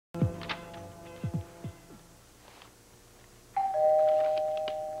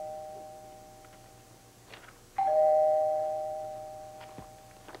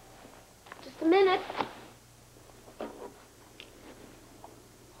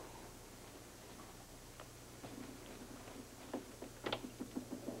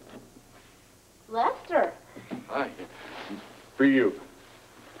For you.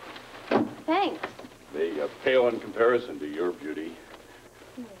 Thanks. They pale in comparison to your beauty.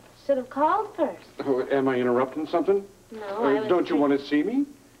 Should have called first. Oh, am I interrupting something? No, Don't you want to see me?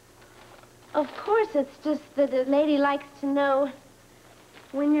 Of course, it's just that the lady likes to know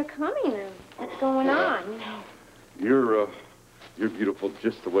when you're coming and what's going on, you know. You're beautiful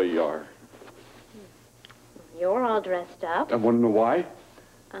just the way you are. You're all dressed up. I want to know why?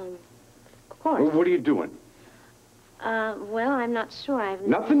 Of course. Well, what are you doing? Well, I'm not sure. I've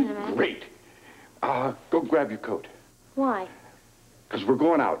Nothing? Great. Go grab your coat. Why? Because we're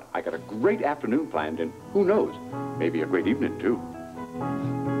going out. I got a great afternoon planned, and who knows, maybe a great evening, too.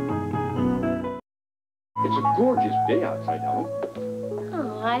 It's a gorgeous day outside, Helen.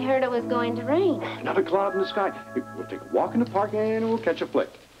 Oh, I heard it was going to rain. Not a cloud in the sky. We'll take a walk in the park, and we'll catch a flick.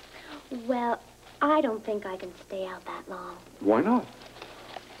 Well, I don't think I can stay out that long. Why not?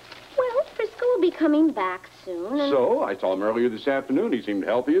 Well, Frisco will be coming back soon, and... So, I saw him earlier this afternoon. He seemed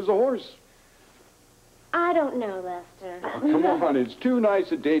healthy as a horse. I don't know, Lester. Oh, come on, it's too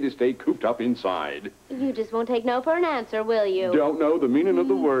nice a day to stay cooped up inside. You just won't take no for an answer, will you? Don't know the meaning of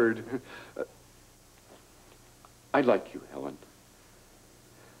the word. I like you, Helen.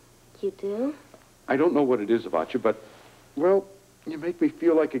 You do? I don't know what it is about you, but, well, you make me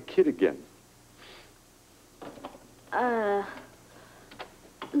feel like a kid again.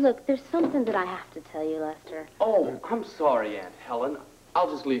 Look, there's something that I have to tell you, Lester. Oh, I'm sorry, Aunt Helen.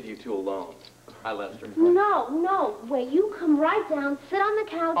 I'll just leave you two alone. Hi, Lester. No, wait, you come right down, sit on the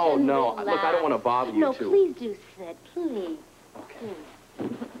couch and no. relax. Look, I don't want to bother you No, two. please do sit, please. Okay.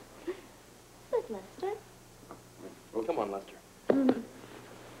 Sit, Lester. Well, come on, Lester.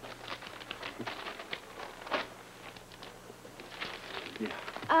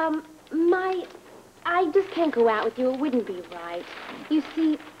 I just can't go out with you. It wouldn't be right. You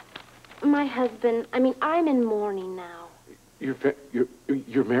see, my husband, I'm in mourning now.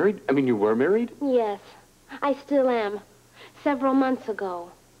 You're married? I mean, you were married? Yes, I still am. Several months ago,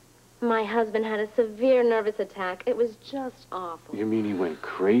 my husband had a severe nervous attack. It was just awful. You mean he went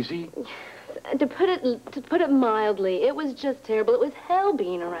crazy? To put it mildly, it was just terrible. It was hell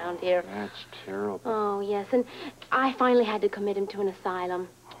being around here. That's terrible. Oh, yes, and I finally had to commit him to an asylum.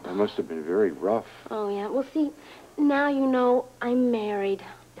 That must have been very rough. Oh, yeah. Well, see, now you know I'm married.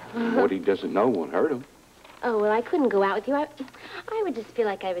 What he doesn't know won't hurt him. Oh, well, I couldn't go out with you. I would just feel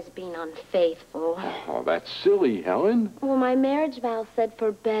like I was being unfaithful. Oh, that's silly, Helen. Well, my marriage vow said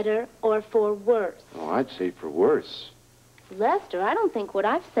for better or for worse. Oh, I'd say for worse. Lester, I don't think what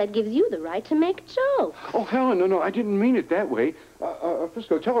I've said gives you the right to make jokes. Oh, Helen, no, I didn't mean it that way.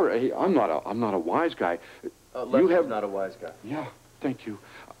 Frisco, tell her, hey, I'm not a wise guy. Lester's not a wise guy. Yeah, thank you.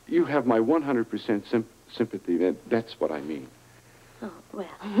 You have my 100% sympathy. That's what I mean. Oh,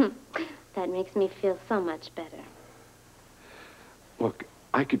 well, that makes me feel so much better. Look,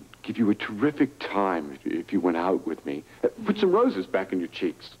 I could give you a terrific time if you went out with me. Put some roses back in your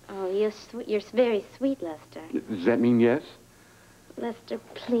cheeks. Oh, you're very sweet, Lester. Does that mean yes? Lester,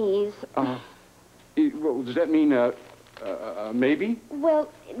 please. Well, does that mean, maybe? Well,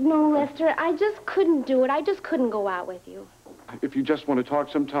 no, Lester, I just couldn't do it. I just couldn't go out with you. If you just want to talk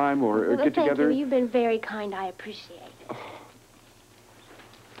sometime or Well, get together... Thank you. You've been very kind. I appreciate it.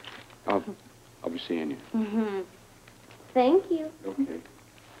 I'll be seeing you. Mm-hmm. Thank you. Okay.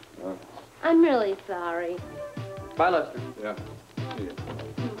 I'm really sorry. Bye, Lester. Yeah. See ya.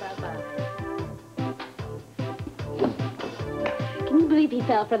 Bye-bye. Can you believe he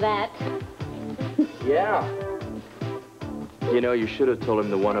fell for that? Yeah. You know, you should have told him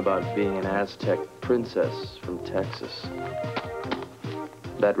the one about being an Aztec princess from Texas.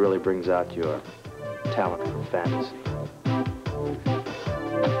 That really brings out your talent for fantasy.